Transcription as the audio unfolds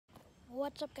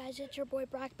What's up, guys? It's your boy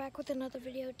Brock back with another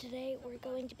video. Today we're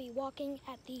going to be walking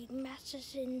at the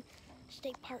Masterson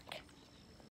State Park.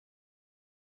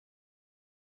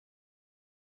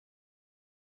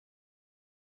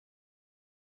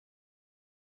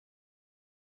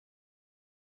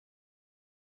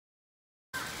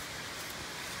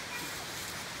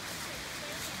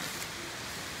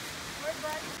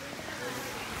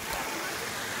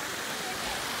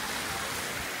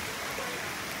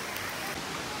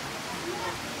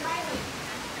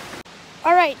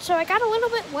 Alright, so I got a little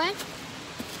bit wet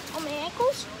on my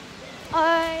ankles.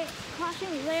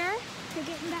 Crossing there to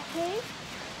get in that cave.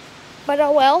 But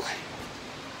oh well.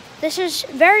 This is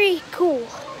very cool.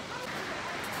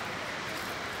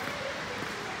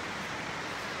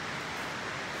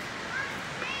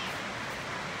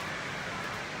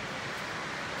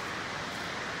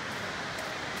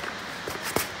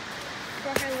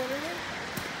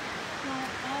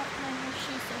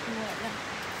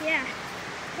 Yeah.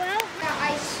 Well,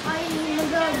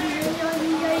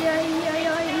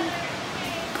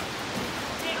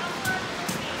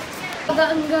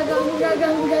 Gunga, gunga,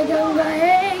 gunga, gunga,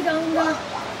 hey, gunga.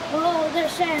 Oh,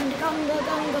 there's sand, gunga,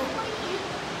 gunga.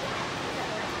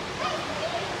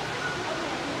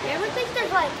 You ever think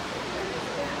there's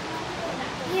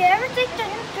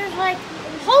like,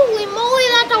 holy moly,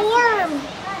 that's a worm.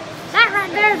 That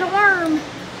right there's a worm.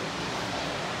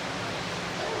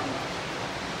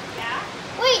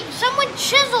 Wait, someone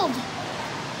chiseled.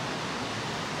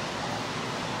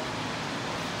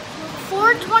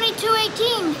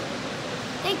 4/22/18.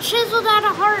 They chiseled out a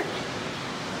heart.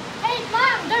 Hey,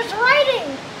 Mom, there's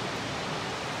writing.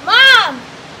 Mom!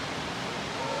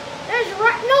 There's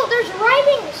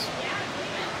writings.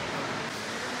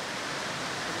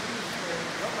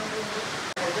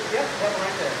 Yep, that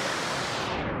right there.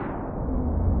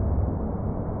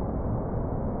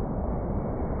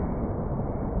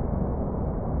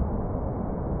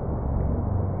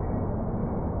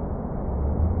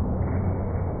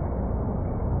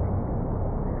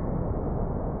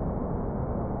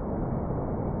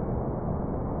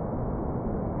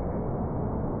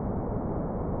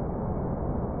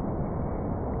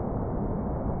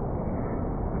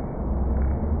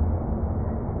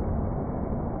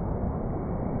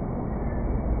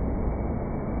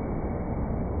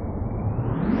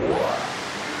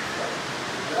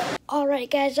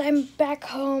 Alright guys, I'm back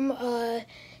home,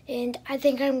 and I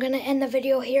think I'm going to end the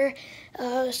video here.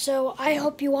 So I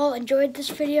hope you all enjoyed this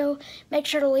video. Make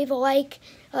sure to leave a like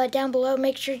down below.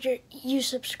 Make sure you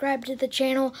subscribe to the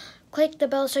channel. Click the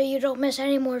bell so you don't miss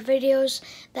any more videos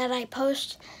that I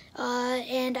post.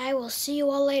 And I will see you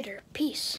all later. Peace.